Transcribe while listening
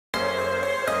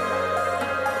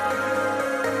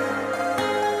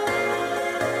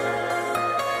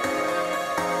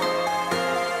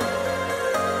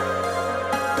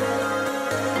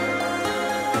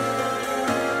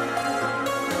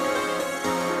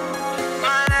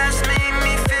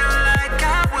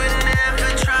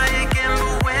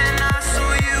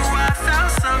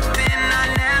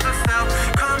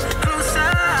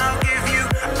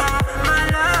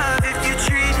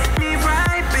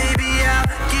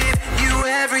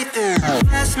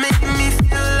past made me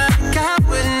feel like I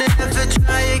would never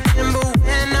try again, but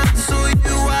when I saw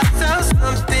you, I felt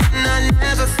something I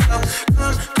never felt.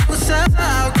 Come closer,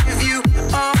 I'll give you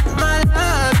all my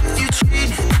love. If you treat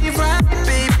me right,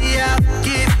 baby, I'll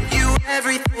give you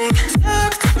everything.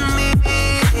 Talk to me,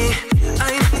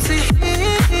 I need to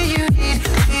hear you need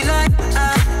me like I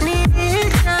need you.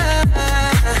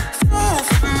 Fall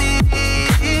for me,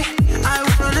 I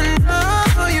wanna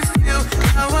know you feel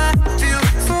how I feel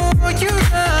for you,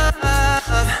 love.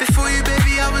 Before you,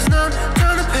 baby, I was numb,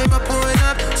 trying to pay my point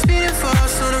up, speeding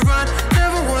fast on the run,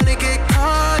 never wanna get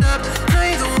caught up. Now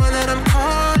you're the one that I'm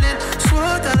calling,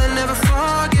 swore that I'd never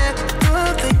forget.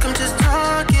 Don't think I'm just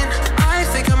talking, I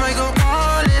think I might go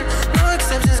all in. No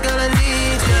exceptions, girl, I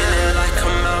need you. Feeling like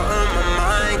I'm out of my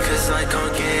mind, cause I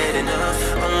can't get enough.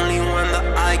 Only one that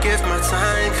I give my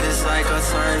time, cause I got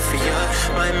time for you.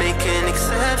 Might make an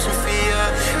exception for you,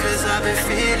 cause I've been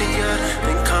feeling you.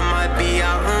 Think I might be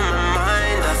out of my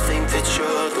mind, I think that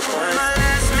you're the one. My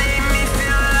last made me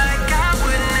feel like I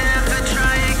would never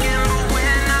try again, but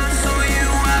when I saw you,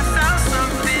 I felt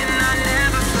something I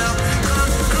never felt.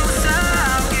 Come closer,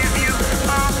 I'll give you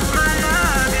all my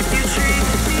love. If you treat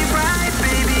me right,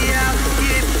 baby, I'll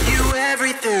give you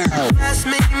everything. Last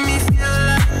made me feel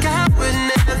like I would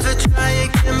never try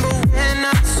again, but when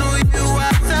I saw you,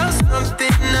 I felt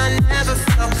something I never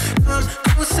felt. Come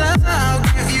closer, I'll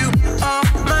give you all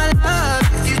my love.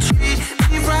 If you treat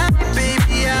me right,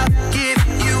 baby, I'll give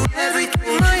you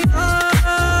everything. My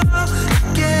all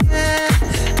again,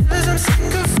 cause I'm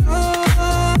sick of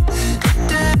falling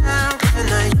down. And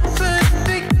I put a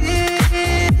big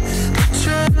deal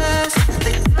trust,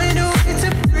 they find a way to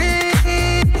break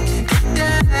it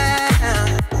down.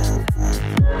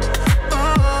 Oh,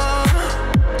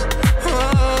 oh,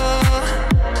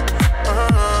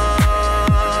 oh.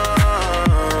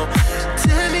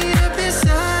 Tear me up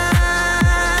inside,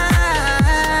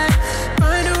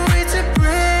 find a way to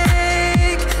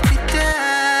break me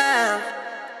down.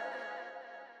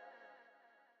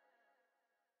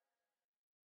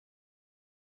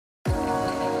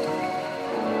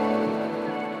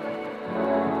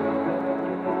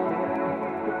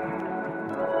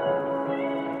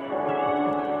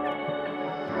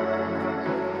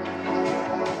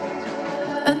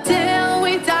 Until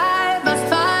we die, must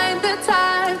find the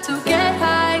time to get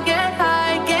high, get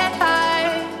high, get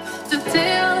high.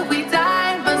 Till we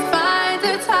die, must find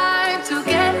the time to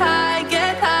get high,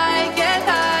 get high, get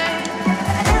high.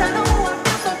 And I know I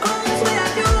feel so close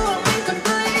without you, I'm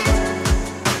incomplete.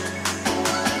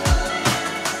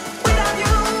 Without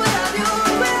you, without you,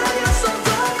 without you, so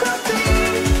don't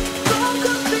compete, don't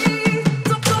compete,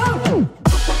 don't go.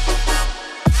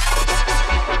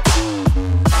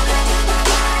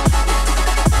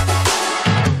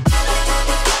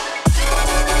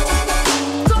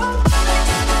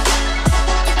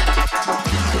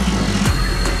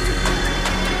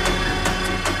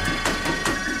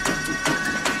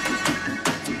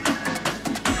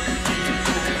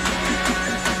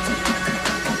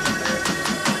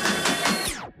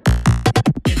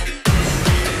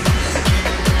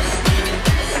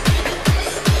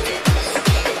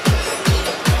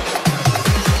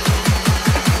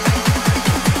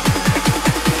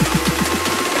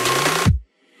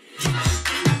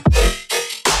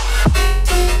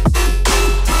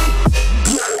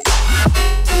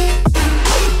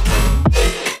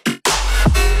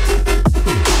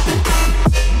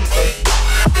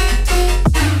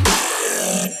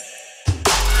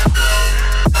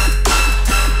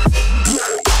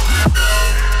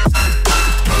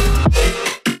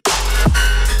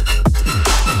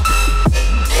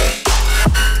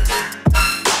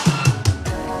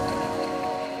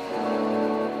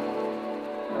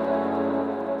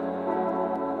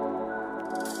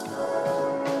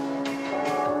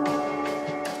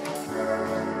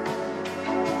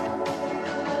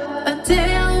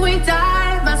 Until we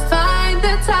die, must find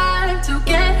the time to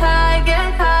get high,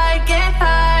 get high, get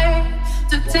high.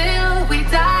 Till we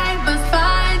die, must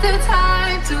find the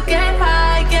time to get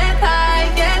high, get high,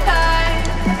 get high.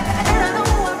 And I know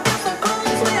I feel so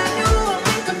close without you, I'm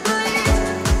incomplete.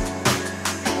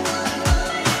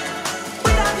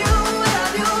 Without you,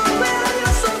 without you, without you,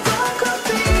 so don't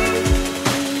compete.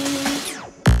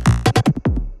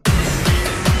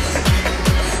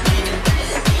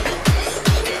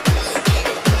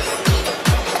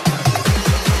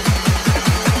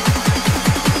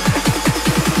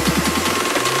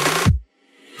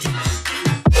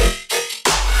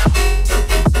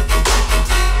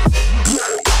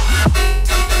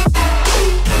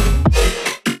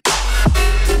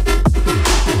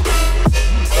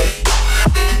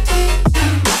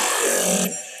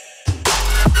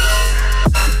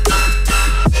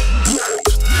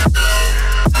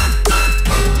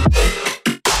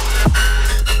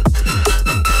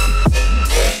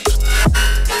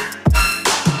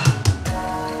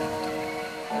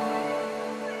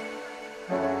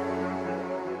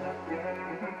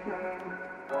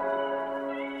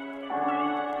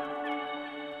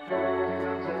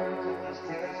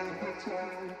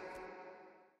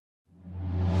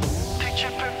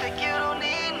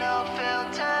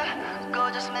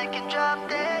 make and drop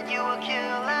dead, you a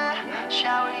killer.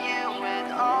 Shower you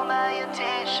with all my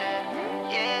attention.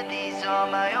 Yeah, these are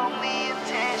my only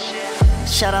intentions.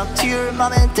 Shout out to your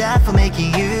mom and dad for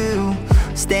making you.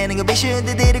 Standing ovation,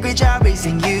 they did a great job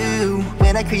raising you.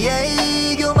 When I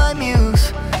create, you're my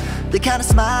muse. The kind of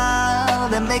smile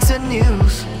that makes the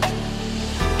news.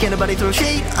 Can't nobody throw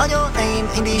shade on your name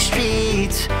in these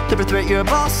streets. Triple threat, you're a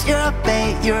boss, you're a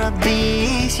bait, you're a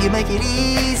beast. You make it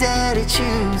easy to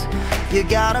choose. You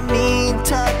got a mean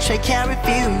touch, I can't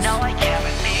refuse. No, I can't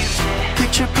refuse it.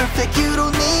 Picture perfect, you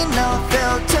don't need no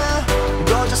filter.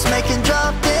 Go just make and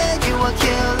drop dead, you a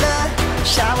killer.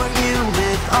 Shower you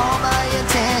with all my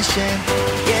attention.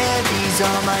 Yeah, these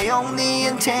are my only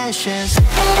intentions.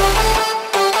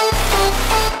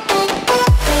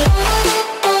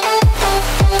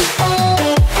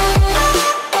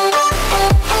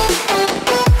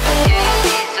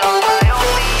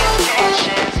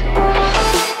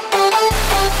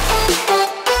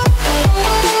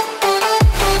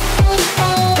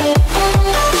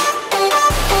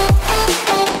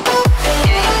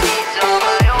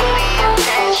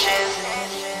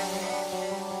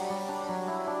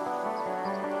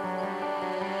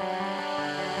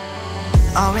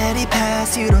 Already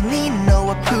passed, you don't need no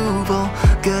approval.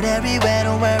 Good everywhere,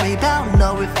 don't worry about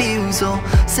no refusal.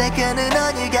 Second to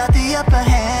none, you got the upper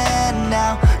hand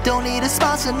now. Don't need a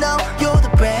sponsor, no, you're the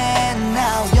brand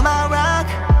now. You're my rock,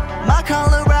 my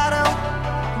Colorado.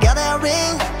 Got that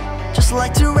ring, just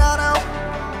like Toronto.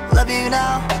 Love you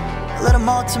now, a little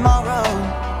more tomorrow.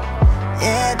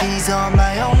 Yeah, these are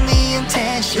my only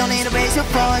intentions. Don't need to raise your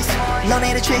voice, no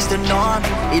need to chase the norm.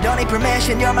 You don't need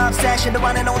permission, you're my obsession, the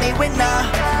one and only winner.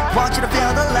 Want you to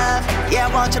feel the love, yeah,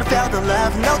 I want you to feel the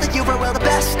love. Know that you are the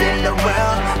best in the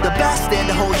world, the best in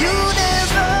the whole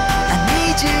universe. I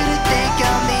need you to think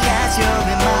of me as your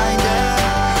reminder.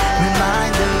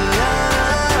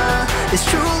 It's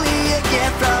truly a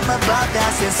gift from above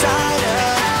that's inside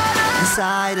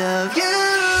of you.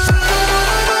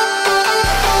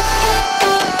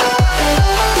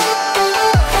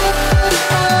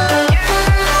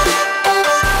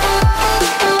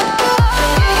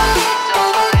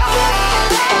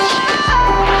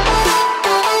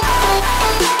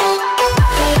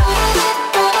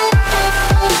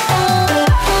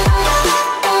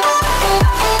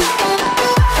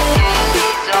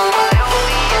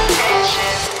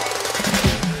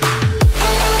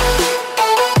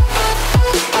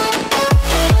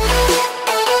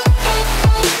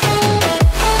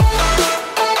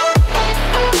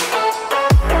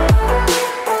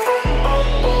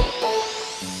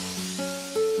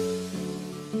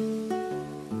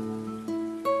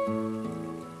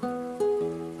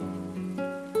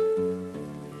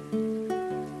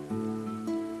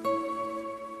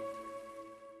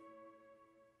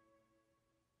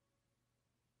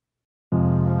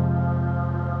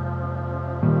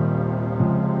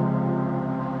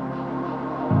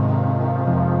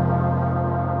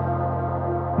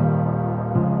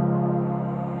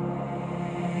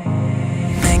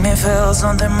 Feel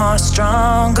something more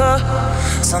stronger,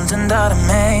 something that I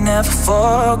may never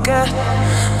forget.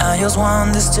 I just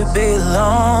want this to be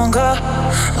longer,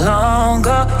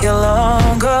 yeah,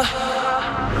 longer.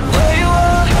 Where you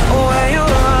are, where you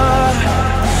are,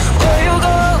 where you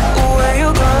go, where you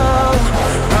go.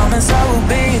 Promise I will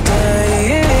be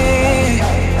there,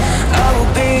 I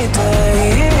will be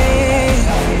there.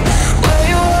 Where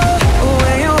you are,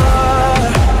 where you are,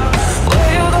 where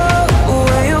you go,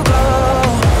 where you go.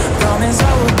 Promise I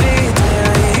will be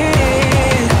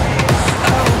there, I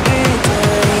will be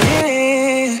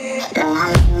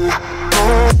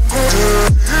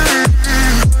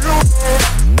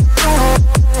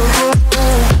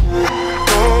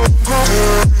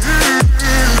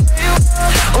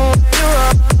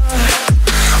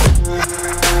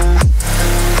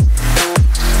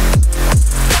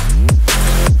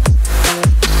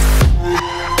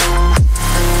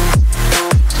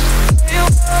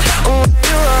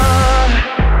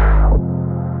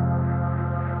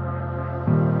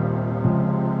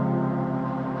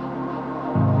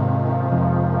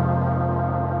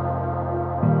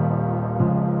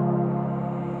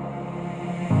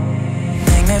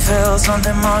feel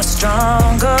something more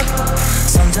stronger,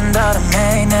 something that I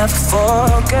may never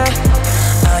forget.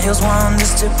 I just want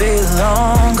this to be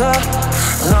longer,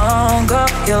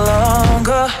 yeah,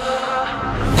 longer.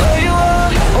 Where you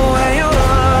are, where you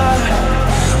are,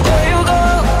 where you go,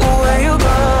 where you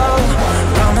go.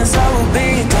 Promise I will be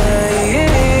there,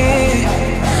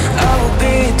 I will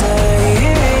be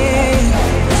there.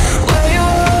 Where you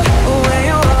are, where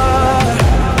you are,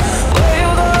 where you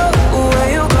go,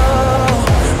 where you go.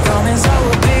 Promise I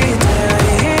will be there,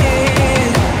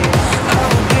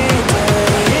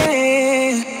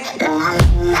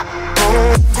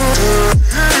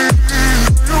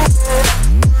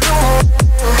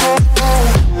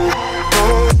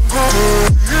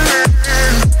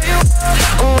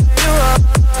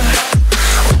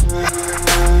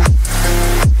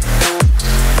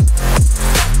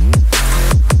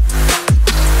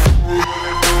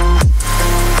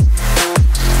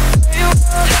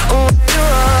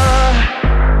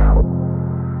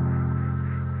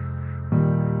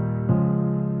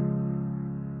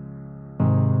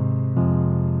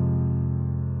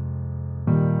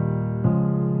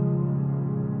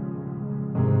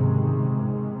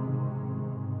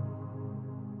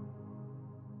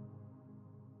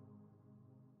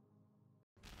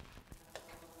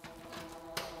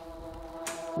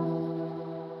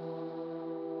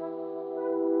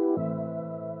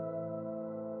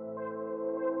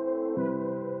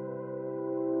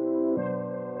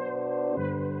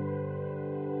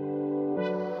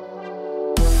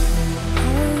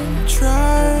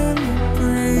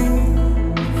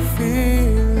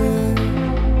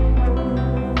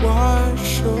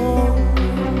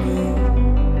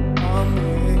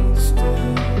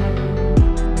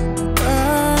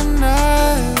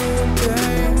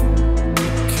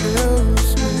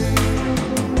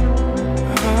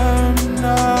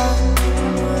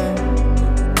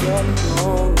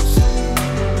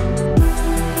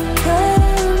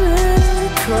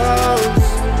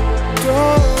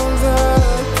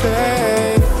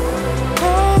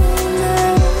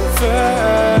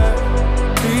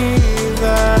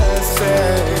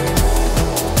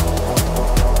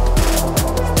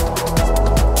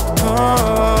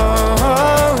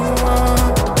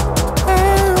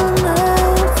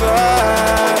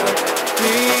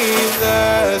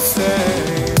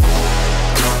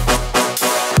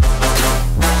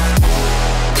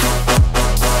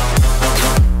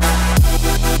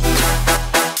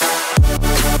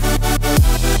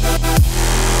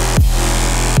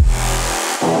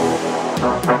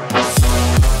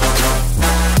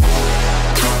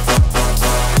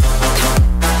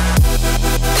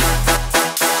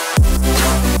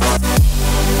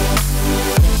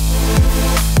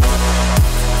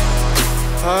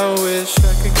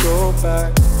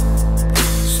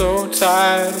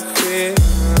 tired of feeling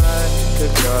like I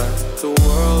got the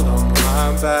world on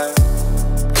my back.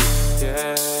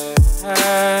 Yeah,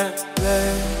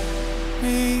 let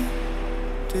me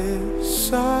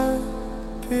disappear.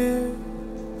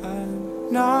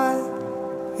 I'm not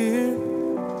here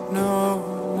no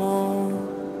more.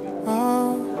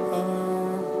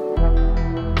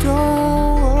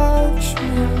 Don't watch me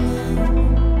leave.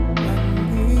 I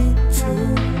need to.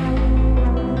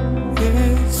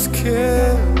 It's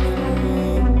killing me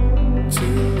to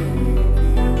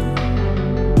leave you.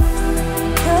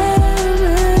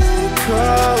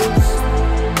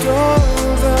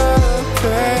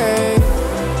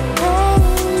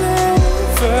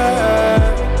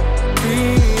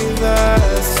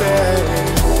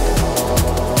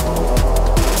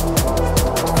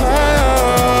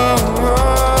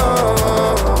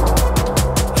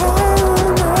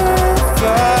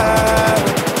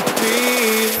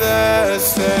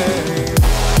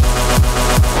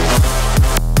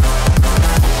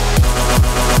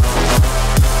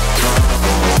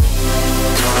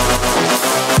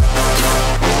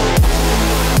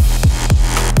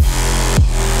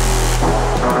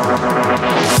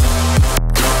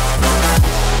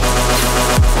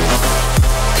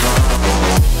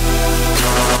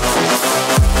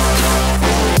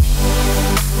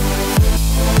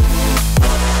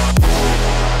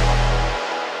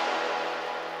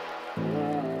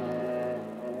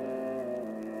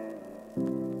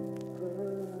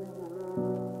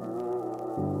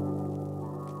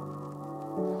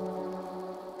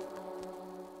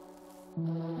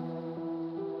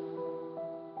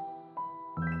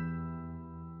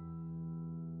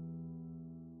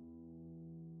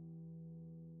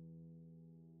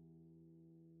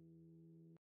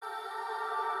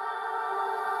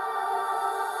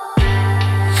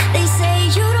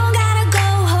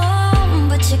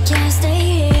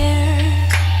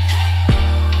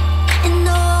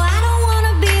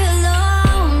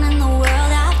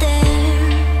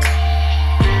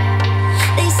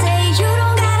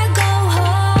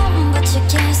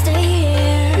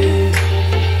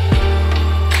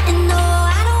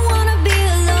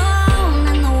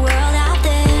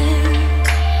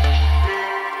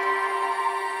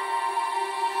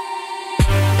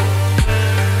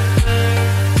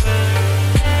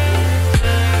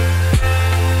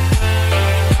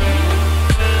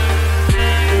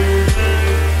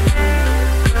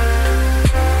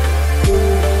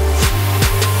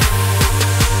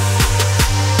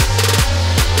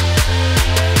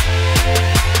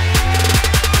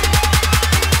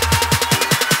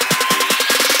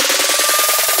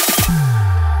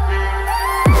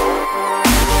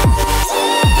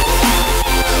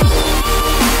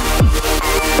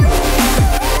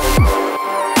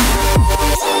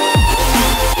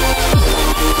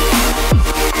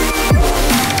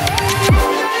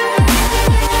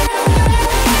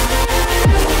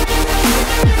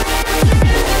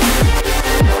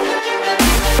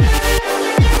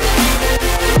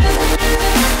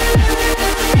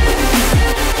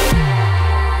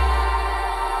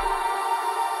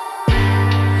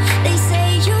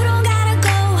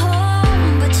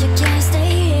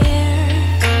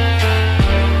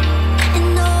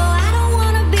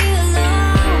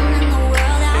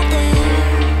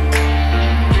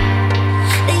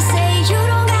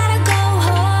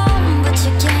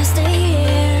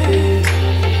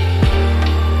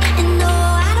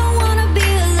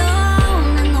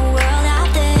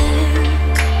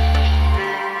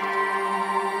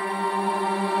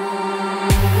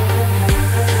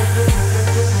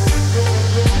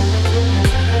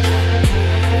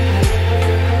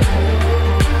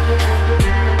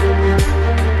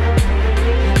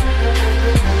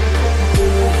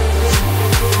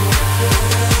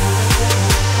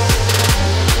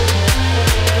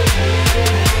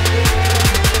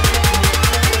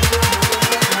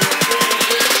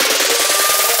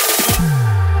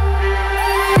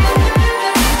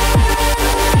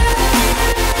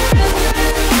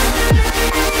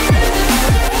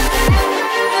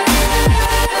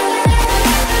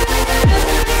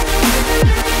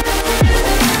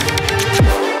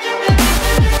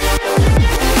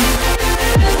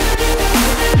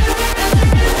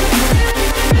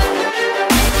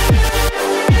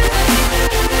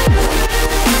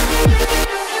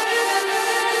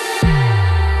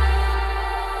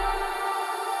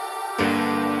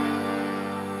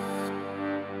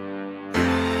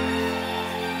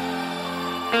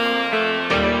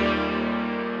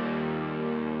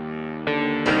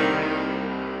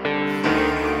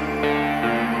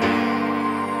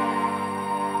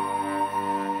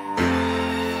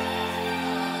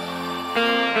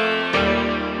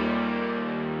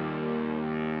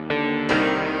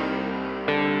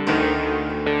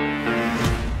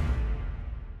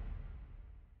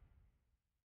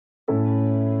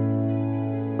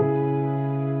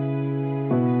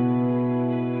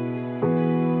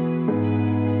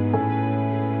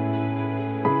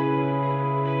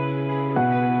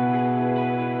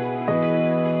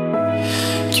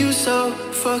 You so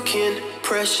fucking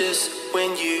precious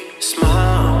when you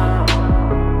smile.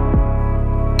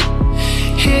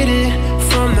 Hit it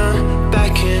from the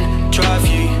back and drive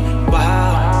you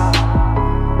wild.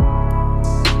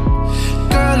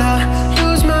 Girl, I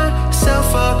lose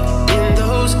myself up in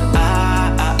those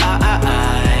eyes.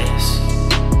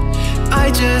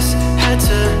 I just had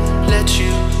to let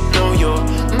you know you're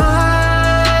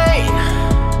mine.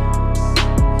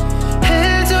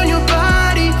 Hands on your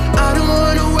body, I don't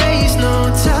wanna waste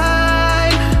no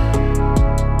time.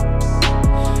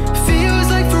 Feels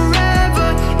like forever,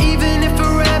 even if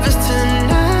forever's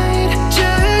tonight.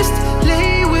 Just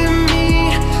lay with me,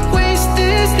 waste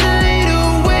this night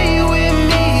away with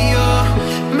me. You're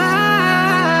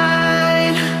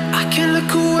mine. I can't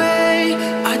look away,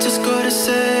 I just gotta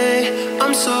say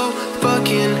I'm so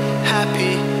fucking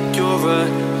happy you're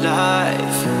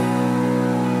alive.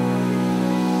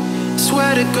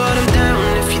 Swear to God I'm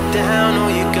down if you're down. All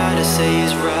you gotta say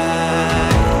is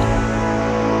right.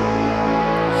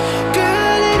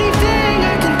 Girl, anything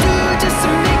I can do just to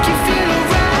make you feel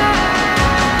alright.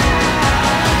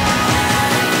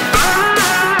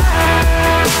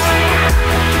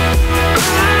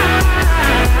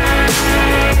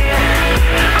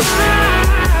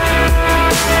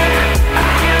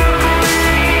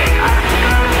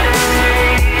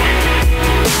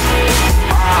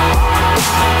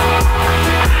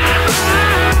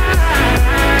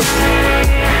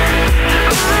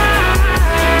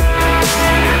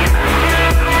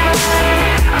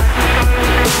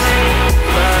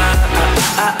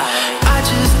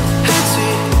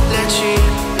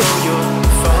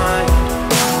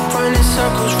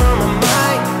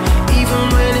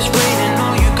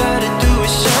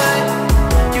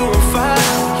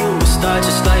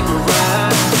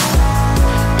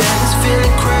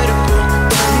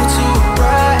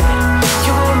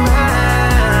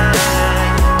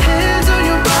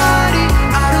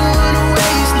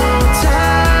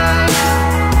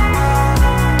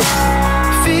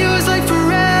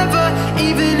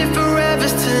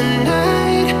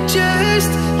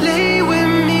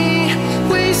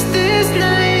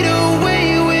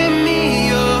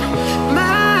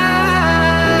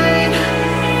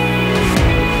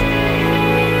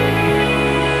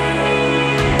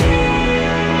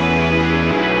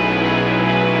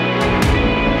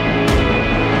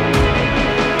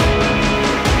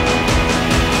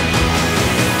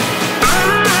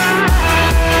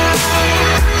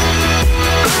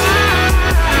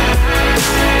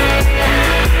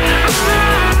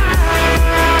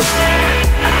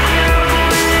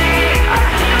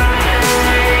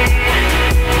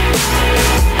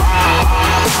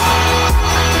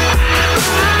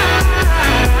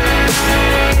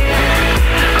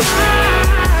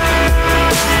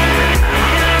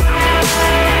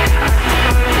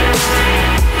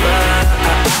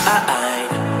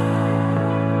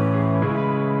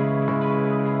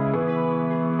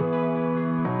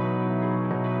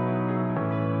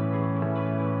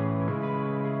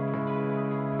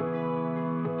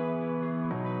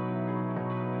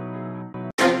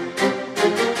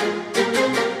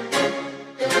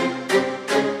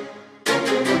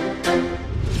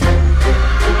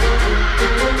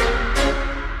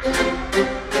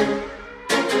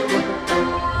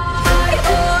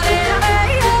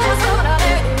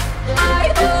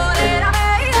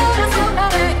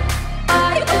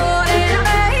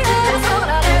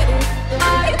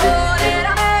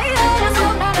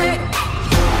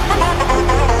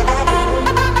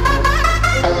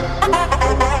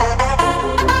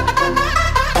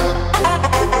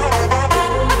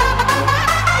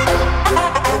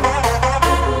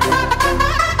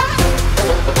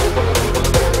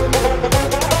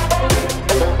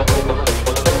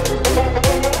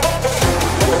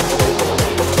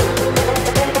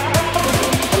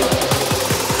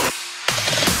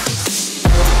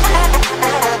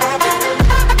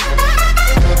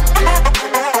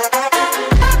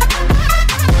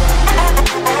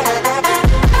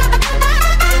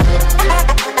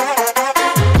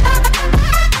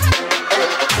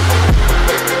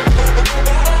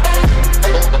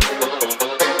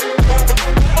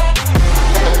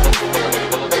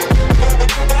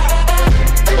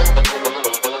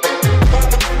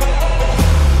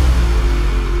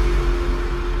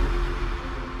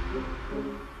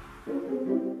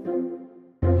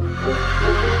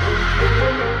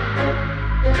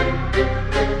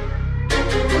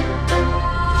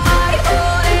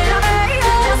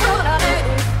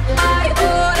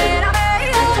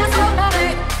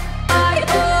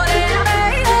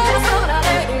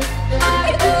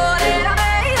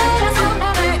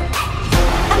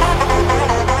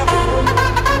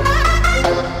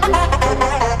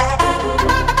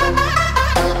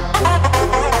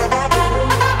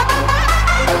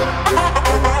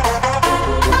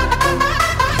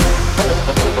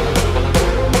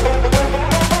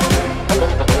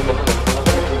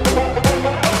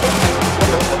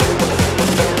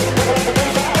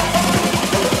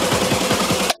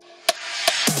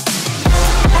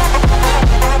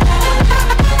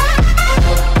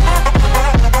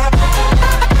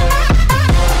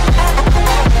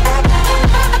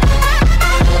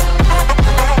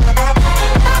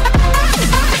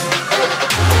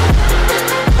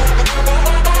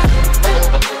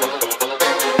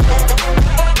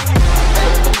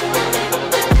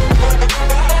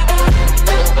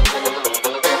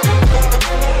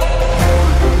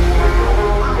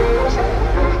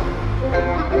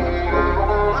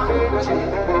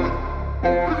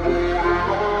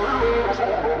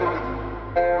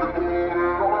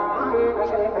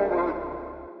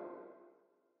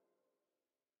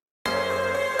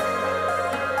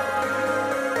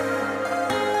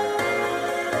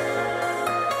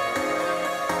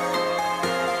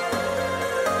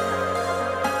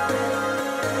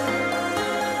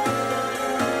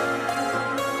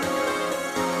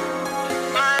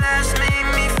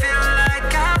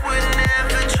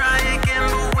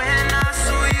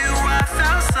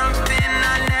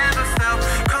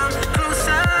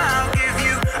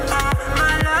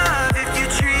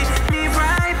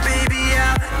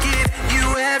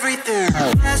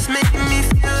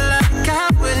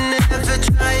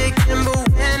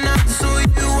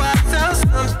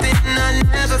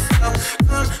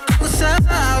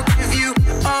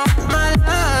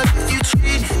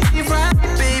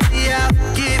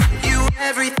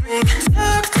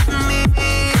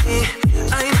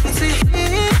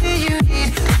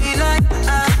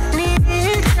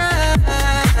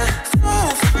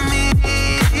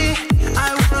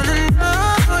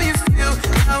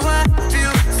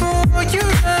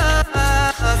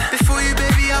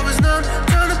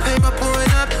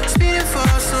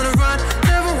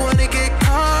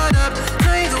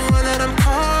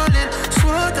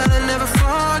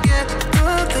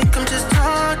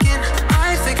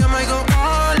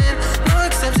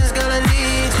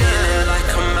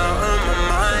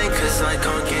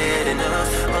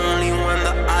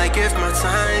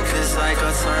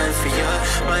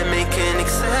 Might make an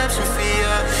exception for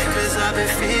ya, cause I've been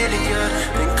feeling ya.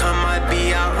 Think I might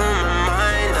be out on my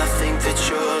mind, I think that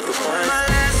you're the one. My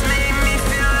last made me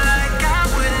feel like I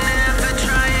would never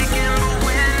try again, but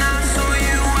when I saw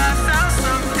you I felt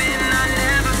something I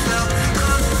never felt.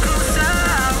 Come closer,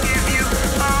 I'll give you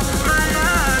all my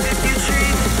love. If you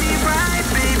treat me right,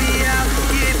 baby, I'll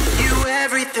give you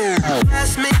everything.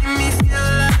 Last made me feel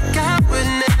like I would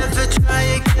never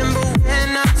try again, but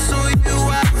when I saw you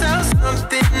I felt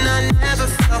something I never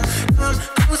felt. Come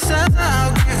closer,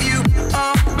 I'll give you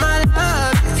all my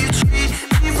love. If you treat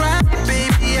me right,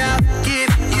 baby, I'll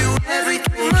give you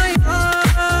everything. My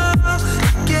all,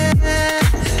 yeah,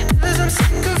 cause I'm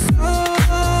sick of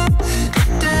falling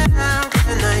down.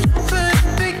 And I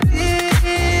perfect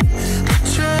it,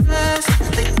 trust,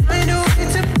 they find a way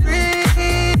to break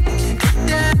it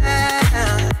down.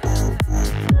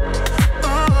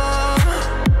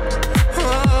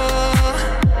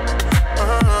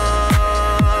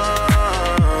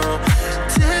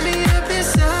 Tear me up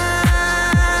inside,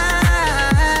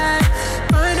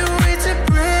 find a way to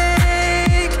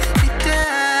break me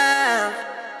down.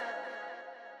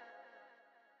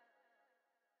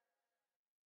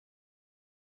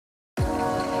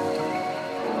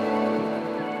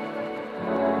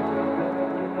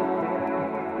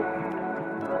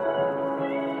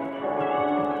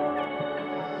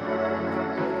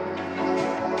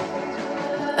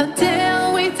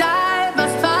 Until we die,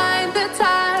 must find the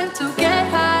time to get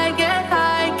high, get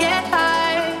high, get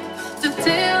high.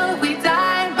 Till we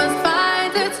die, must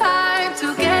find the time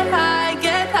to get high,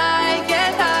 get high,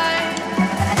 get high.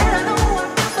 And I know I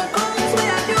feel so close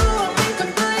without you, I'm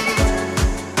incomplete.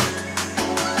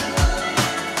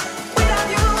 Without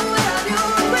you, without you,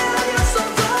 without you, so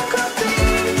don't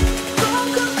compete, don't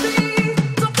compete,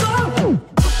 don't go.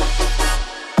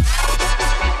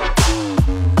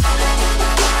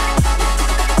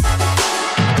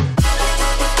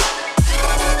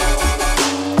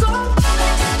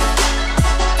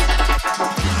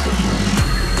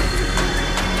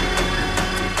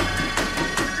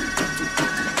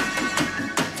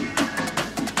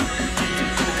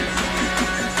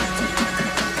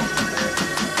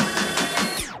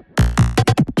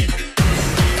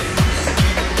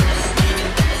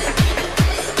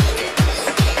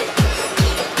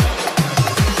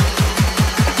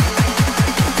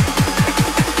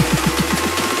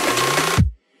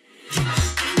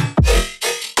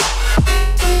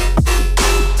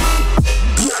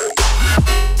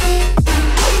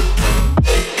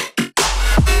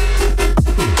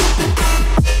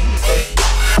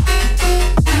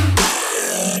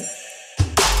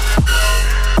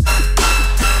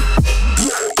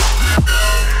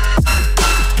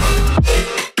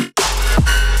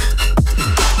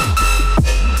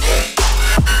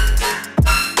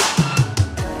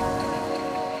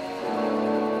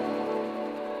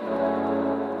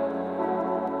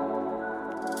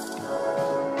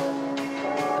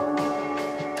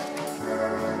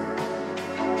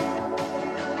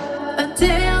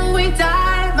 Until we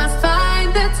die, must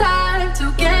find the time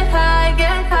to get high,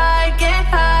 get high, get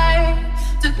high.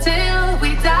 Till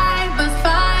we die, must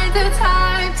find the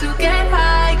time to get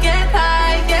high, get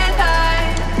high, get high.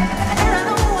 And I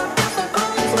know I feel so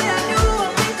close without you,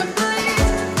 I'm incomplete.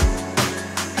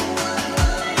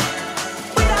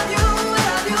 Without you,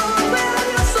 without you, without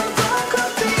you, so don't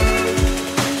compete.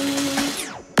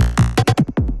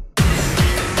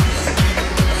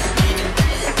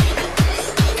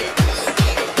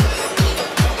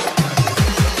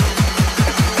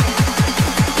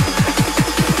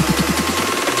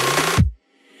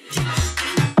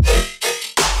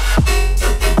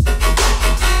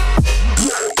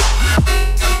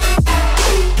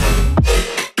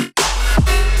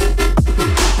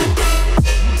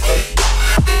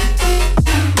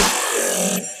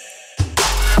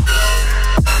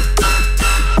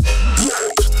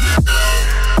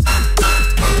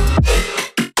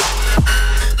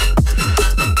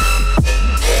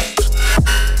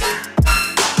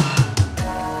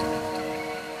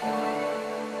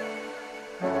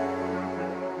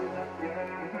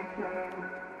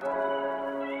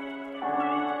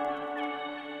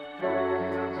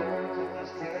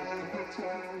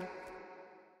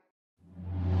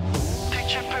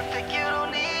 Picture perfect, you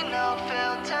don't need no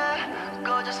filter.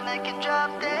 Go just make it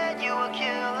drop dead, you a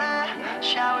killer.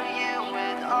 Shower you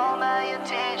with all my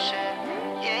attention.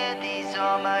 Yeah, these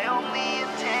are my only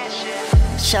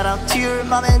intentions. Shout out to your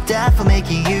mom and dad for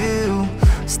making you.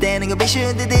 Standing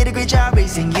ovation, they did a great job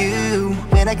raising you.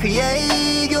 When I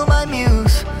create, you're my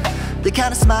muse. The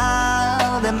kind of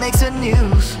smile that makes the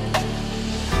news.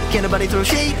 Can't nobody throw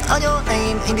shade on your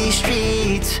name in these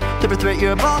streets. Triple threat,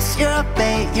 you're a boss, you're a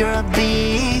bait, you're a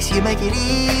beast. You make it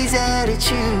easy to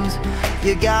choose.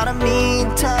 You got a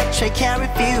mean touch, I can't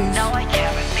refuse. No, I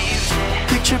can't refuse it.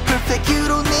 Picture perfect, you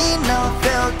don't need no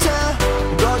filter.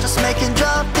 Girl, just make it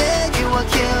drop dead, you a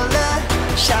killer.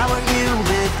 Shower you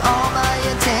with all my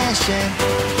attention.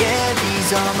 Yeah,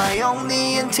 these are my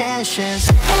only intentions.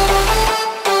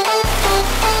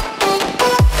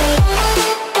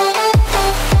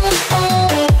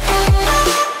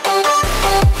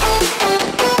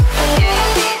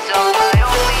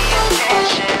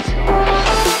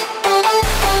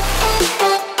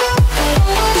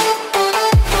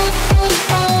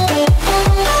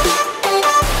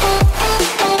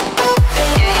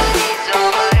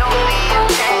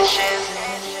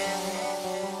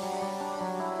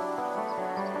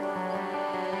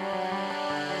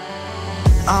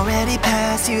 Already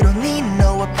passed, you don't need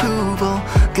no approval.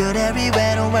 Good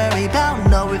everywhere, don't worry about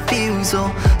no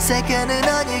refusal. Second to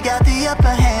none, you got the upper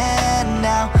hand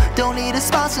now. Don't need a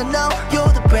sponsor, no, you're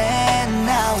the brand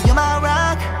now. You're my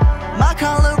rock, my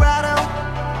Colorado.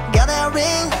 Got that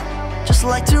ring, just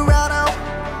like Toronto.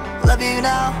 Love you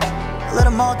now, a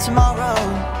little more tomorrow.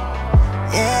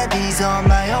 Yeah, these are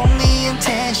my only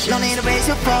intentions. Don't need to raise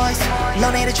your voice,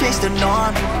 no need to chase the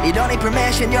norm. You don't need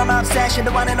permission, you're my obsession,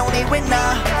 the one and only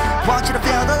winner. Want you to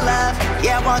feel the love,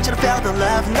 yeah, I want you to feel the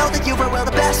love. Know that you were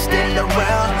the best in the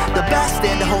world, the best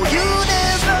in the whole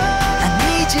universe. I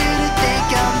need you to think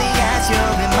of me as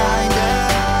your reminder.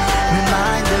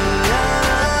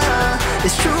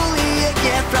 It's truly a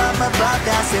gift from above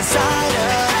that's inside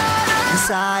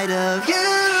of you.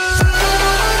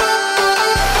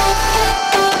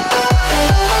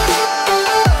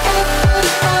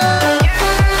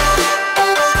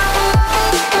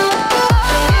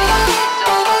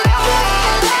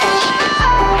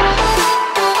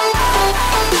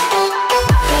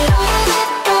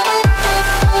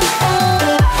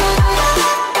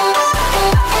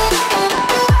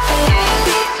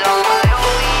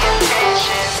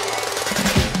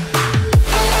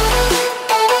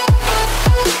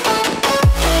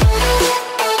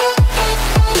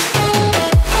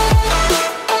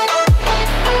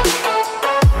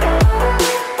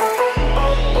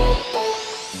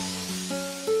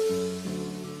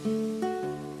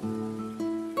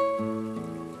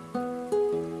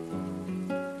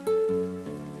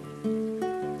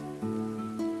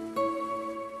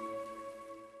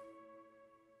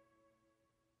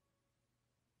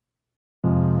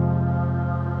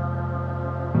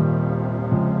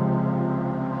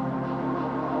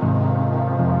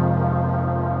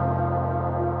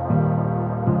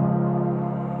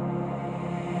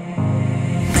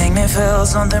 Feel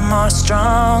something more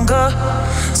stronger,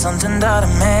 something that I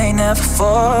may never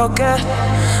forget.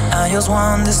 I just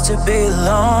want this to be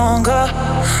longer,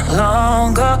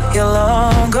 longer, yeah,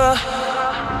 longer.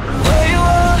 Where you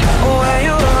are, where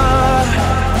you are,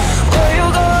 where you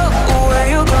go, where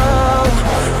you go.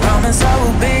 Promise I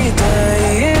will be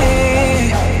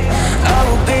there, I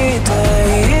will be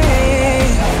there.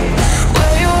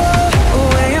 Where you are,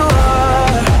 where you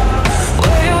are,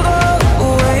 where you go,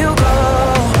 where you go.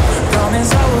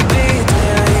 Promise I will be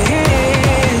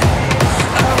there,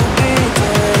 I will be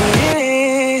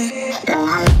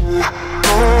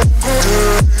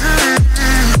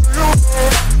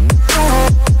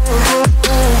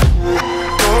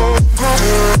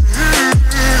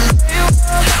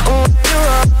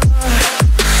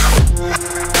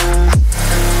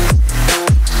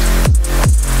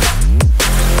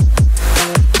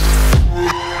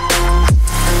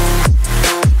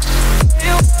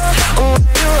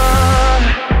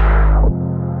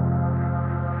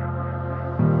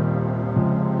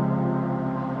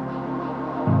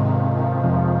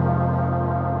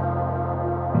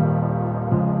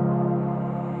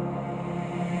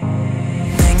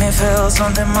feel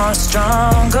something more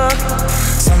stronger,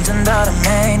 something that I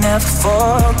may never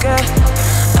forget.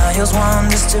 I just want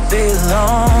this to be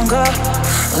longer,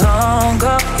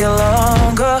 longer, yeah,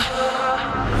 longer.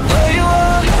 Where you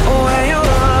are, where you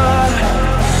are,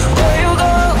 where you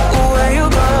go, where you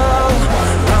go.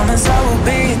 Promise I will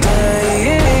be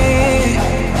there,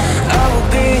 I will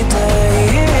be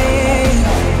there.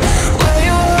 Where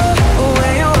you are,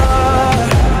 where you are,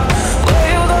 where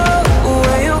you go,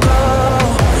 where you go.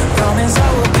 Promise I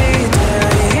will be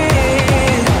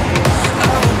there, I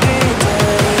will be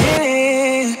there.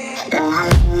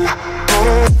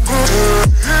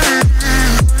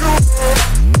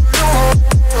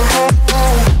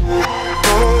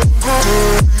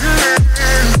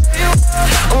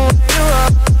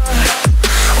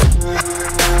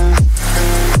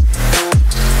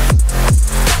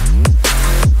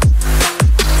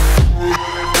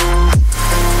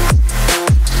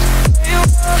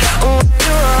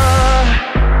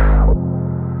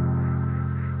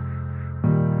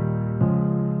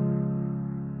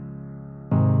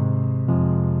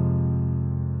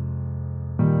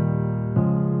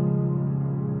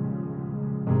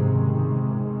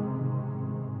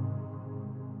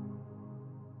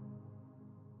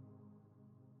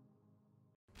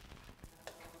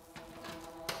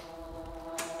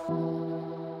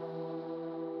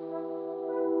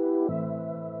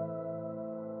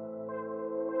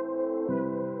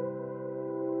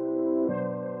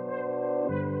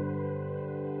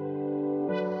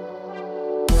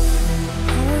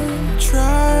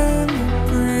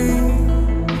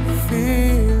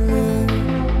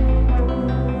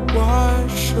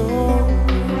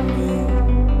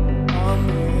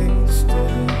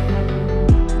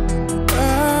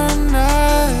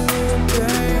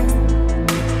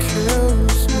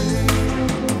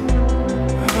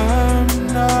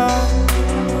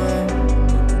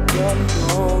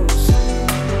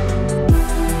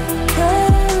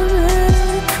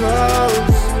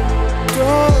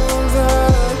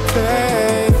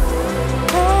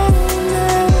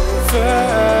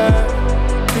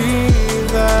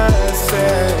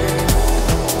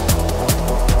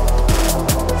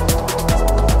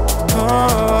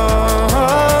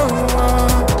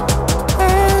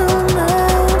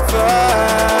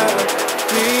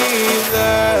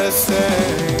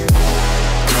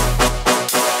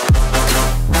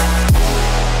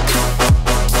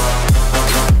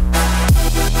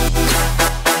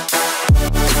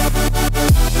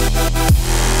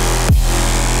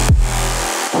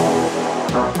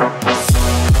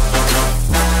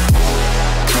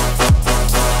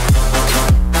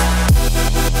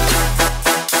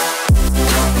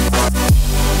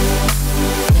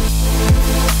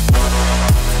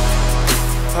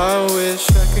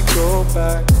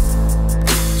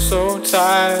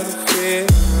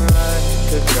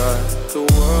 put the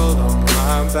world on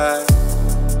my back.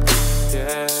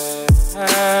 Yeah,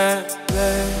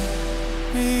 let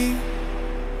me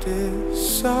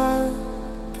disappear.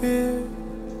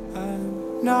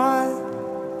 I'm not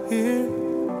here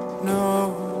no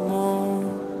more.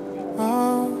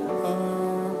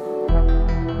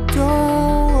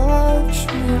 Don't watch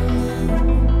me leave.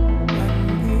 I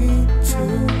need to.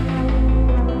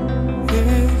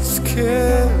 It's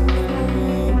killing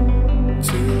me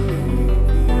to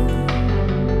leave you.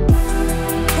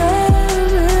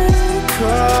 Chemicals,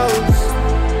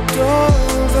 all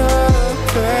the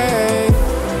pain.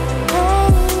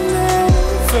 I'll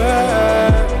never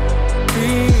be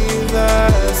the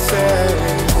same.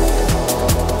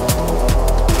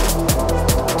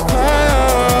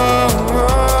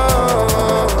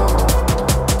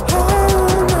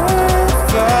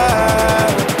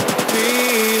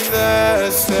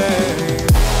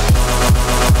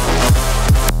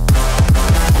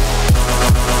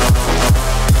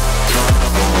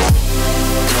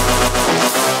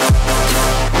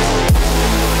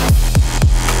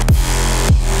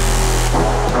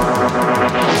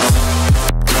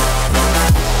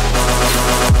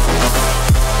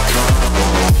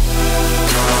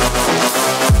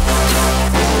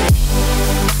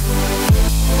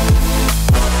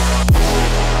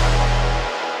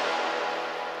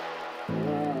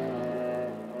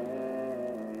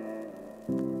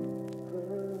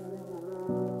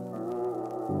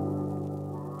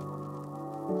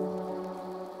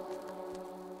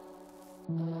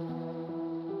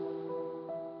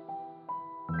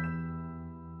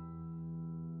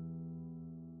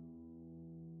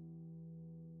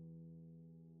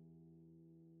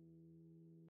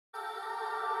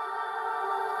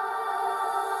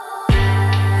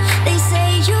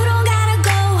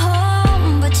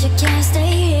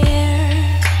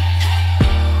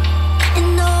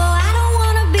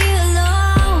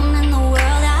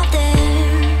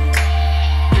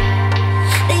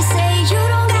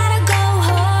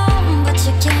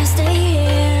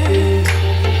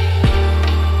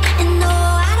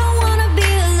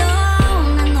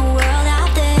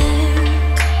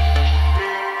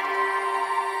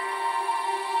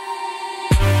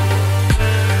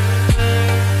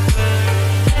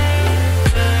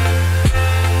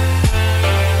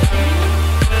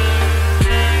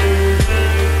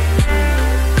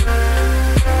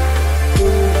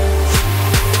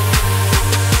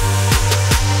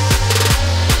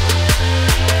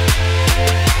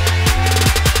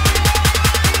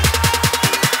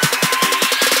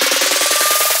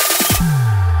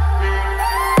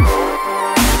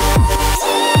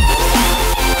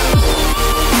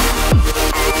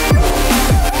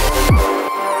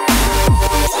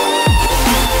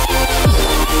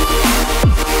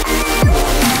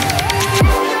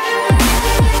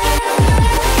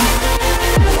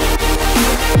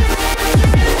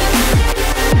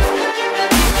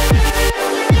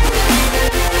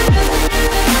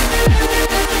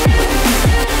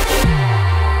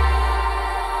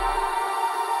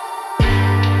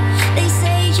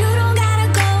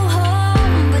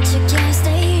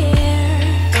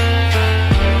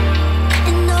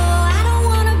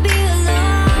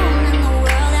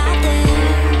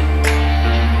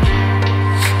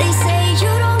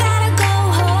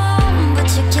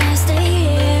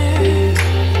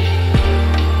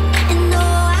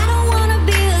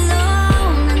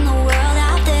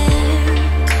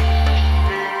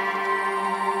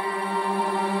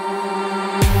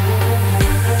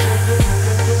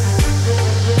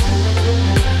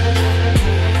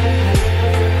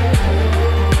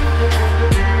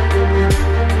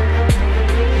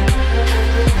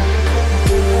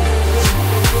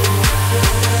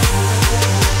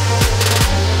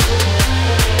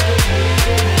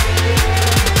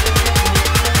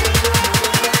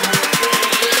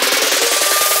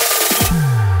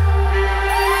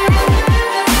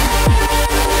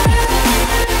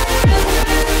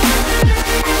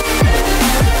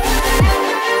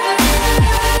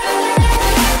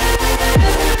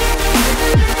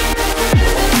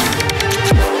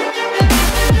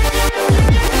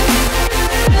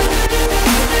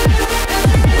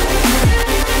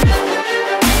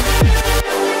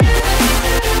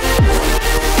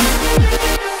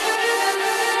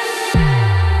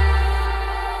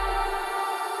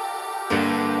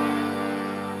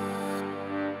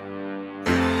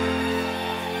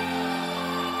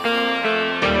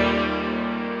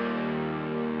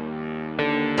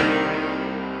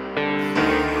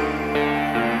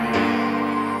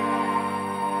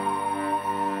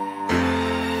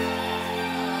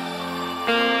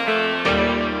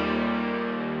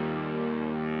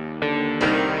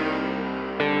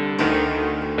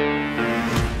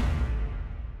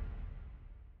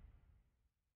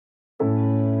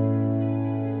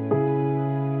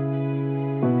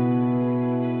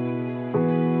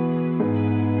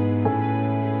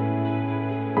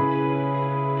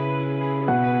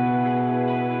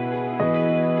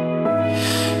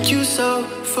 You so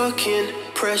fucking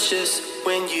precious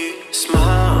when you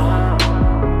smile.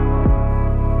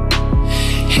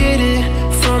 Hit it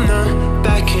from the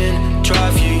back and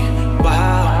drive you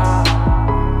wild.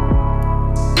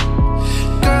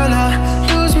 Girl, I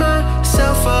lose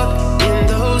myself up in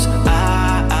those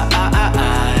eyes.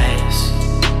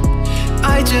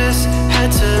 I just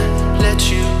had to let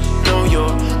you know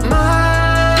you're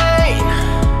mine.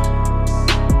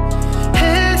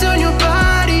 Hands on your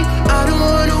body, I don't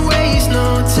wanna waste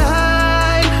no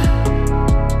time.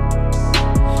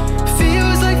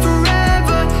 Feels like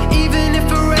forever, even if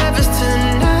forever's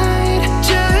tonight.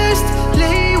 Just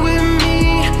lay with me,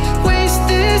 waste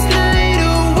this night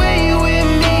away with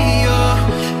me. You're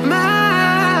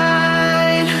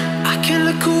mine. I can't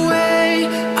look away,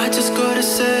 I just gotta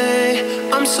say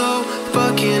I'm so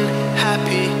fucking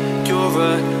happy you're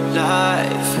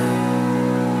alive.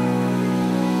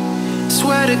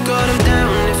 Swear to God I'm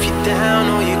down if you're down.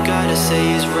 All you gotta say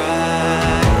is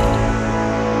right.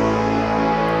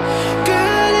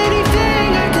 Girl, anything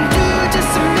I can do just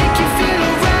to make you feel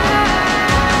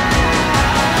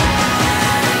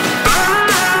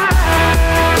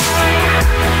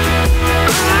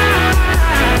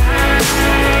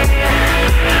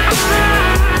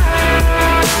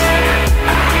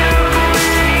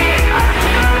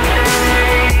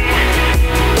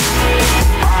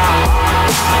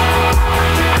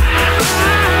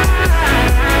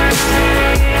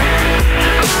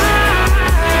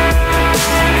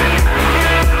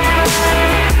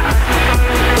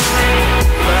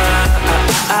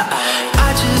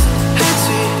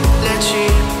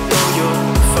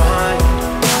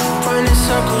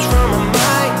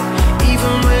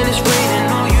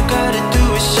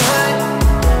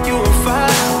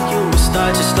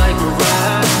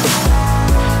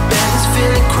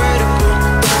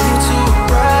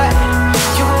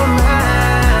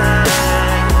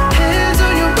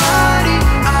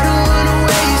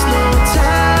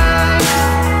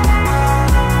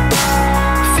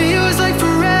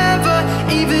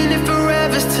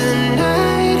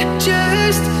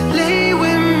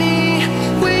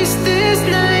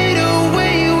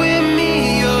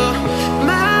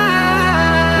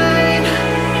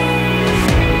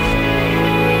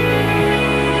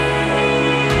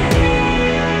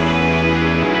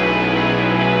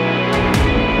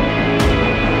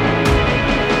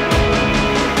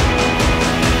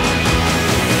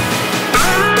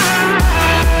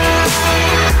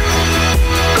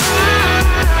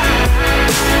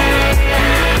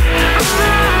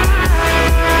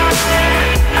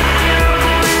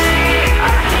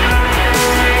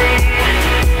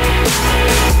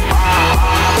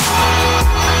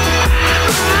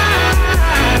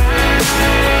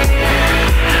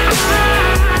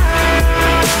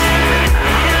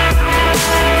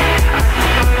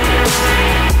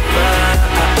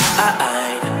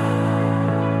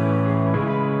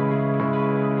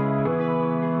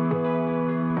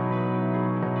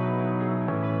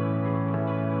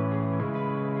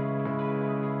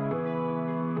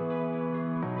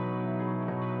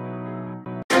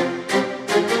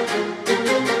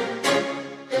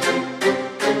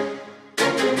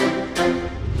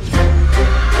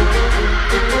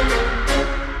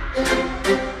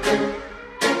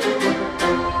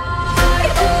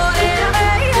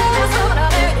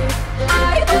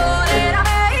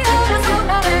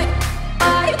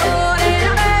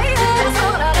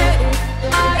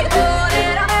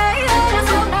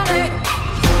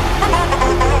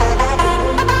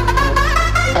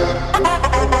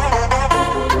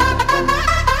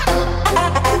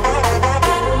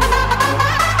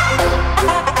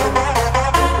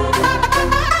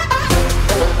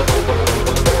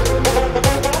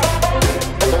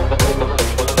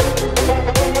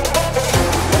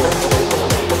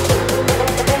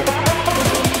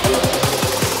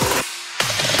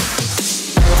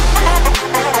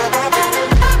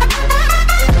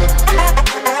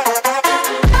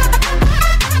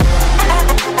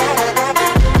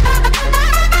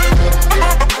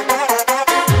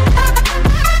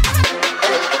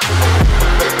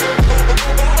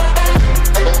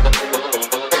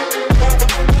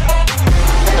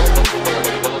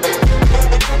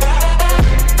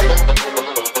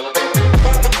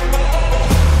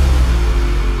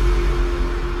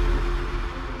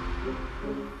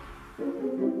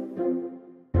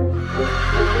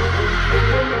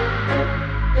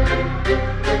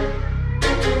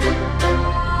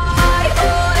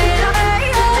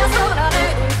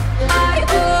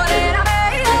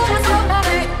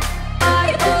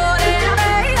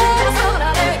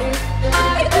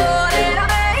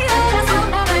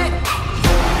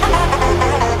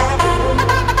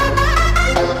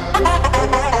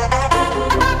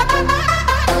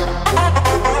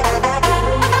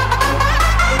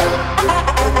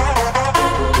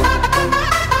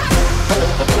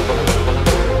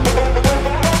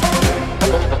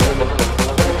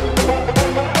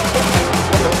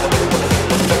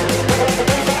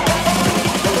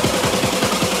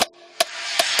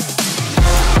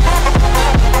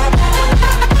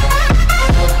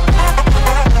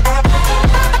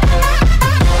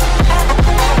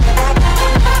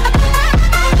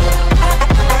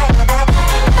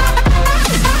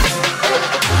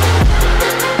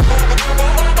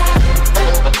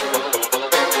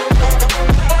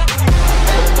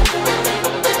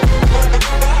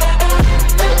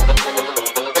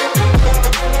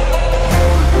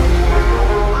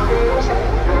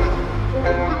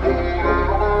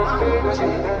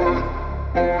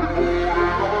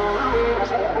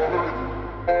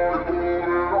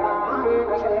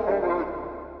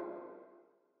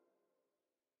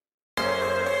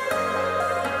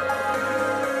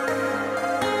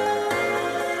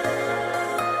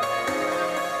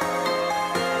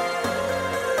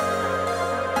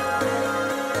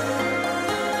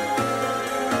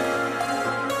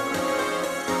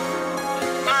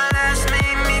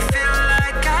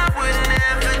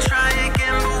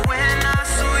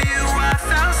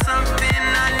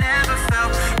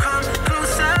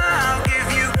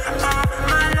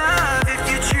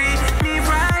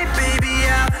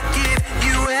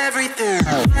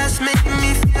last made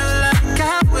me feel like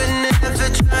I would never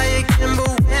try again.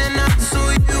 But when I saw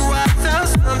you, I felt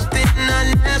something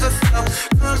I never felt.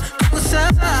 Come closer,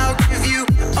 I'll give you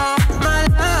all my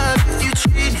love. If you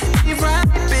treat me right,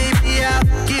 baby, I'll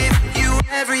give you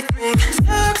everything.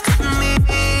 Talk to me,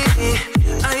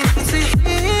 I need to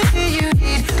hear you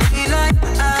need me like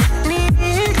I need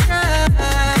ya.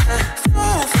 So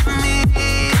for me,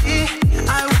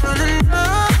 I wanna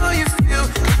know you feel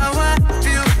how I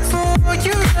feel for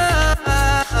you, love.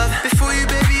 Before you,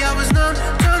 baby, I was numb,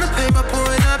 trying to pay my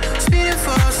point up, speeding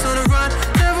fast on the run,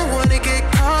 never wanna get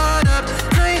caught up.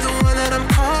 Now you're the one that I'm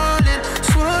calling,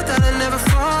 swore that I'd never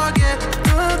forget.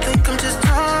 Don't think I'm just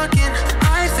talking,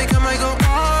 I think I might go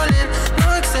all in. No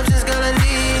exceptions, girl, I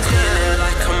need you. Feeling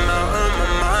like I'm out of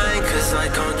my mind, cause I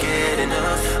can't get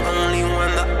enough. Only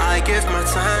one that I give my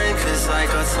time, cause I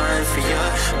got time for ya.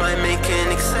 Might make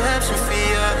an exception for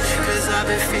ya, cause I've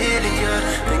been feeling ya.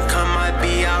 Think I might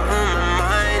be out of my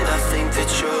mind, I think that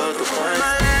you're the one.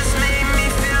 My last made me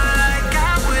feel like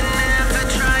I would never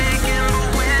try again. But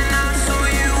when I saw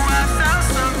you, I felt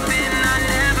something I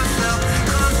never felt.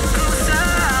 Come closer,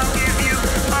 I'll give you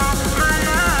all my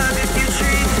love. If you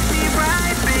treat me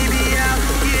right, baby, I'll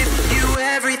give you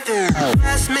everything.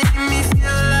 Last made me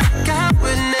feel like I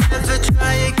would never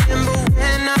try again. But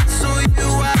when I saw you,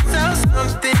 I felt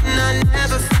something I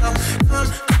never felt. Come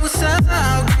closer,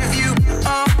 I'll give you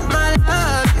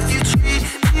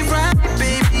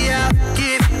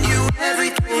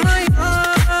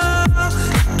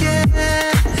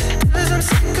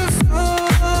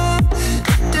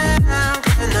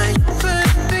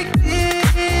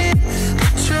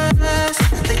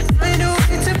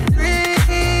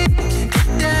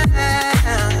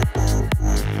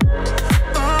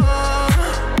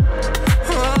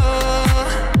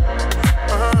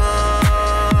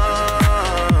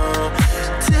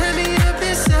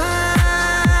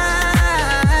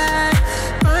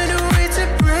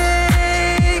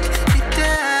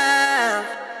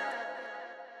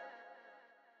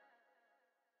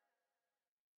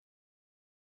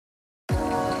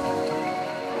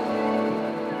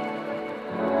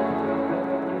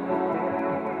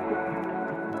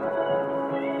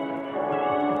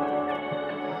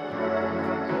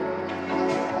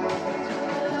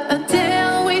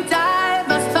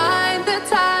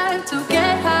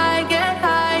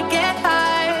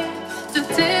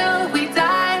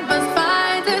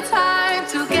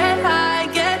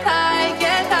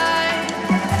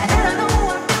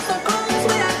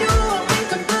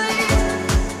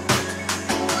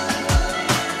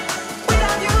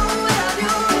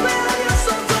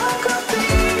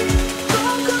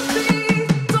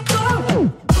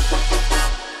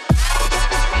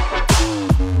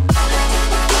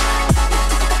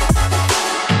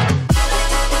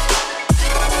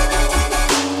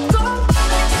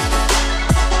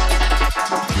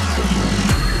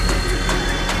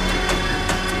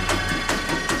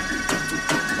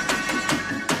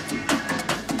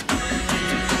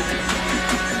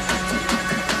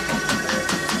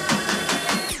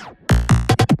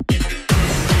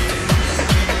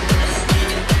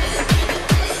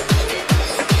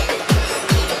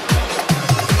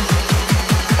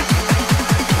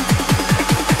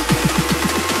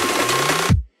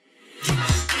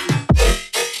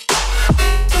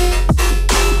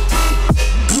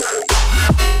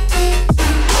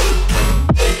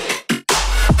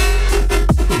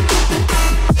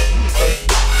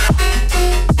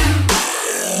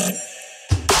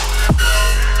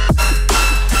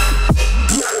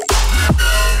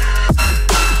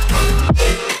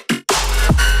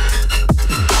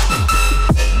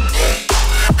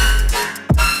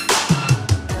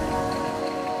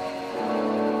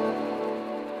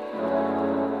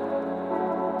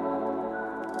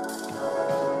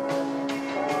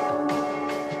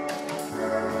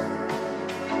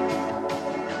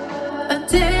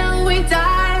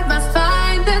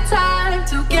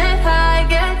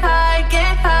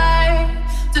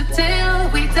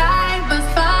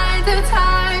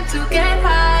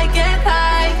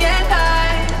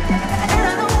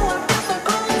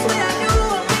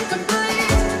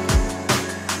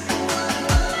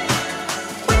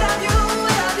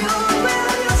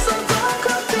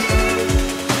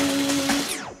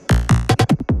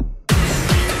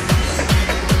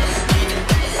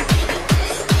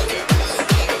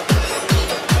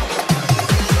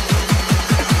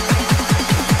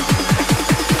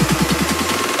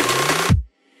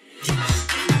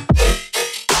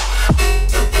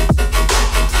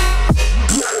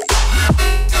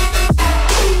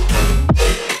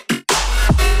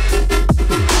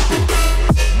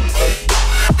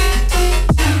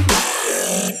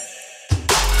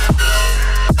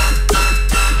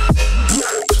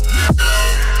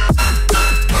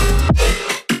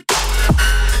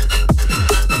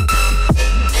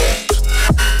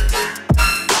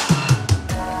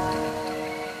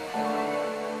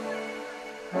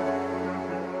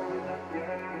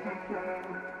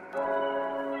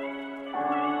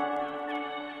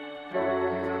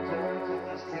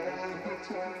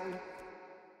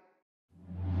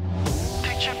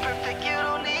Picture perfect, you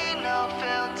don't need no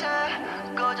filter.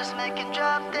 Go just make it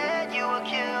drop dead, you a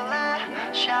killer.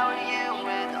 Shower you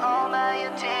with all my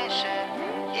attention.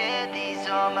 Yeah, these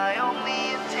are my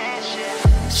only intentions.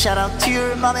 Shout out to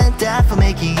your mom and dad for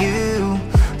making you.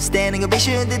 Standing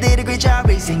ovation, they did a great job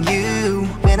raising you.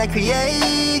 When I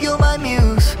create, you're my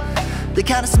muse. The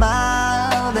kind of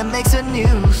smile that makes the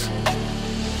news.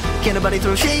 Can't nobody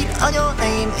throw shade on your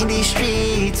name in these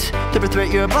streets. Never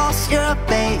threat, you're a boss, you're a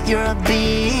bait, you're a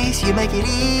beast. You make it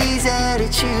easy to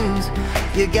choose.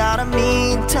 You got a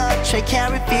mean touch, I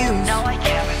can't refuse. No, I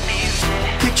can't refuse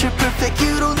it. Picture perfect,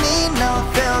 you don't need no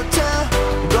filter.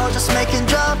 Go just make it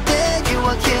drop dead, you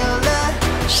a killer.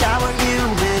 Shower you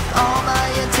with all my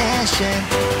attention.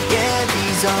 Yeah,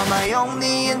 these are my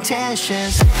only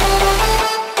intentions.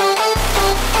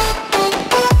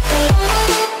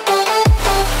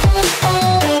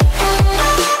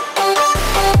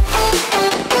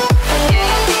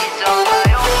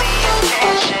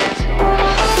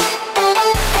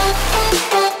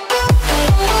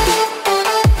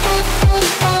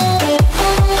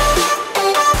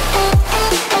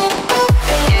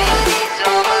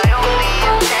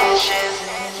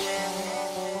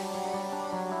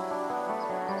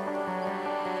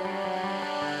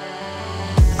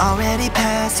 Already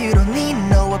passed, you don't need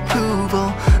no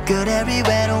approval. Good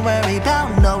everywhere, don't worry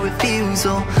about no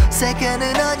refusal. Second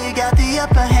to none, you got the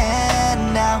upper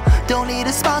hand now. Don't need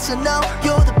a sponsor, no,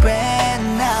 you're the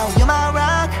brand now. You're my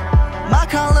rock, my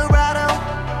Colorado.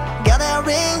 Got that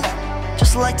ring,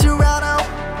 just like Toronto.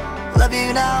 Love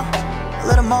you now, a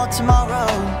little more tomorrow.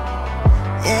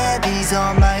 Yeah, these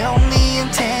are my only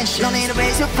intentions. No need to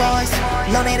raise your voice,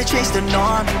 no need to chase the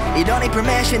norm. You don't need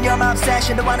permission, you're my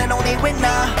obsession, the one and only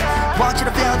winner. Want you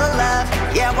to feel the love,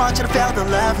 yeah, I want you to feel the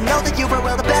love. Know that you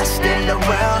are the best in the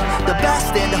world, the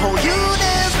best in the whole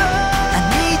universe. I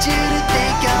need you to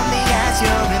think of me as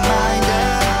your reminder.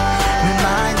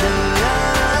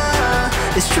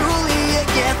 It's truly a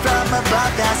gift from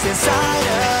above that's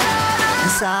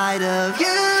inside of you.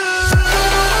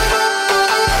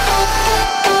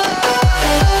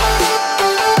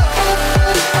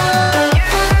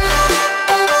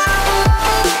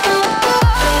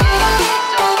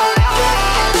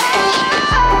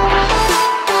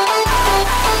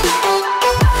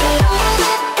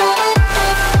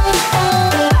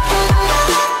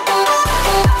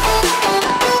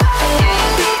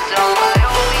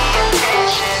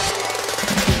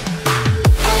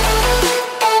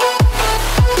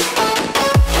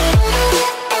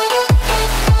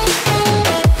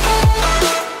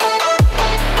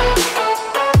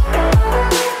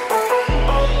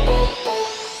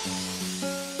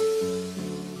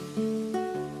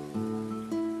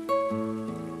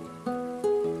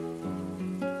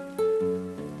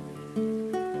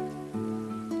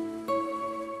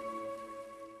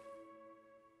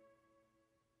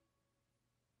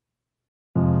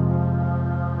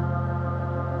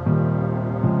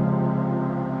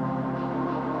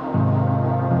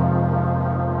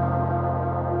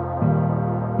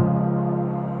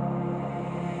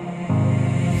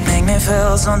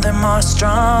 Feel something more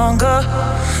stronger,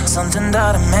 something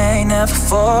that I may never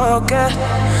forget.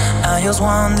 I just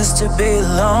want this to be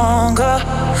longer,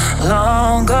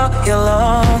 longer, yeah,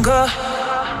 longer.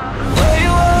 Where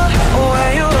you are,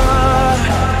 where you are,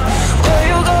 where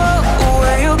you go,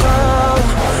 where you go.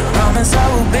 Promise I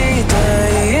will be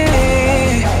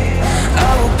there, I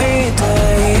will be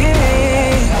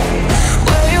there.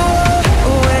 Where you are,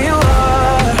 where you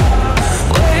are,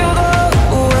 where you go,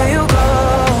 where you go.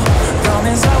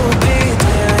 Promise I will be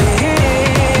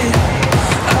there,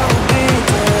 I will be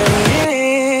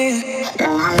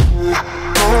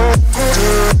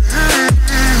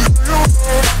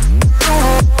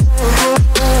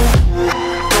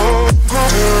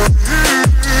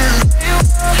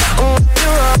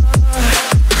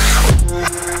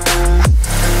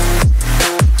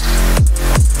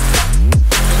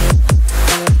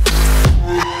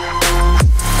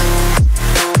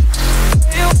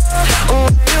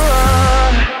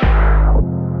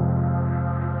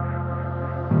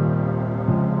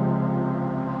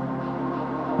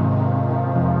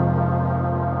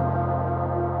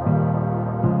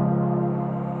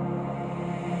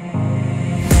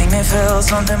feel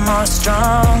something more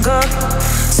stronger,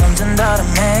 something that I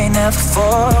may never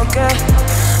forget.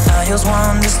 I just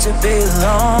want this to be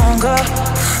longer,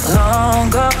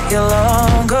 longer, yeah,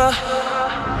 longer.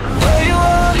 Where you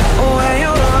are, where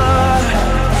you are,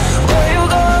 where you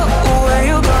go, where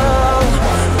you go.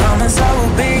 Promise I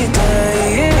will be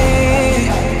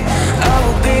there, I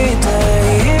will be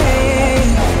there.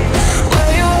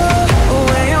 Where you are,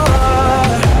 where you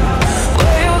are,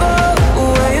 where you go,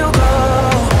 where you go.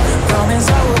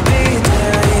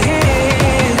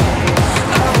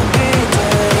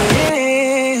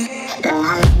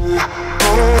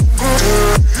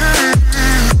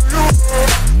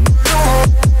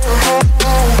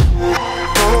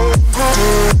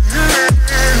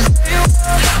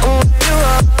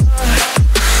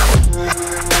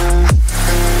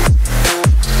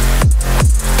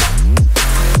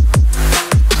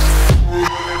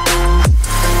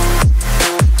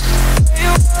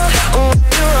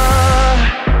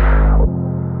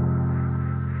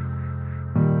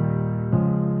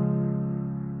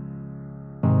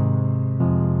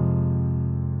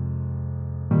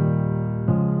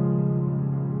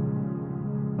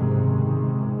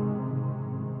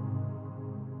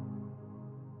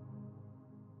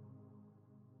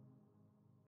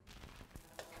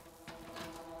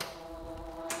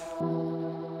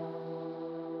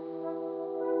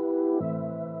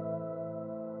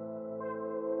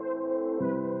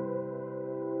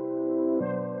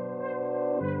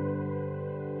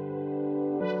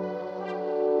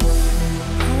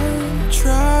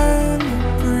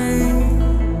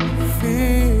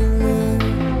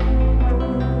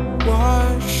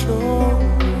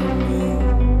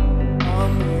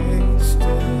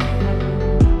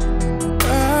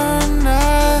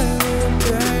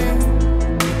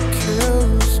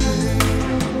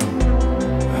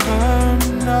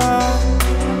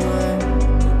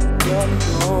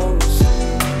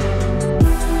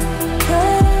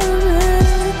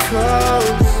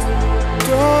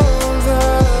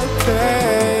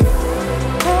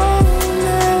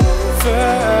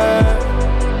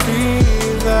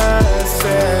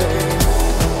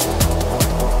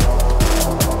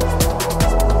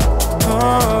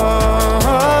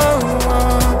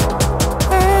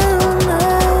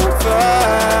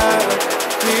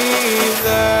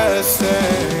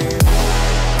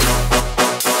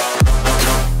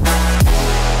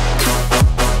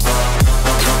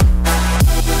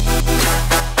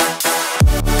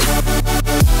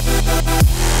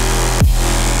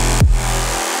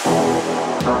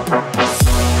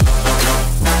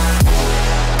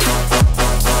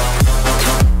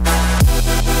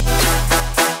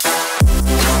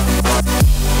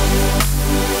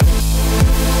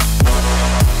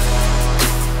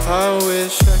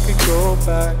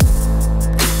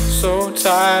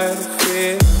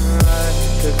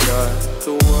 got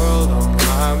the world on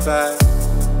my back.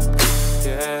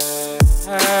 Yeah,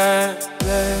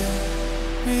 let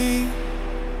me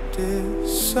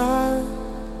disappear.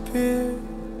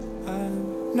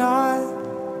 I'm not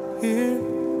here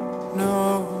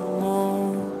no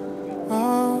more.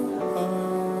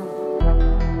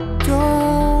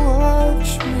 Don't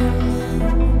watch me leave.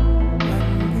 I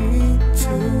need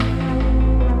to.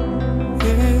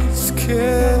 It's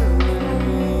killing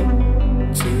me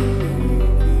to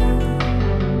leave you.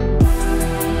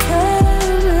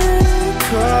 Chemicals,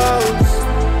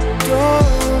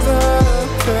 all the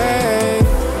pain.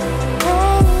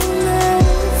 I'll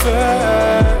never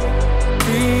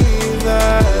be the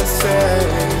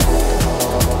same.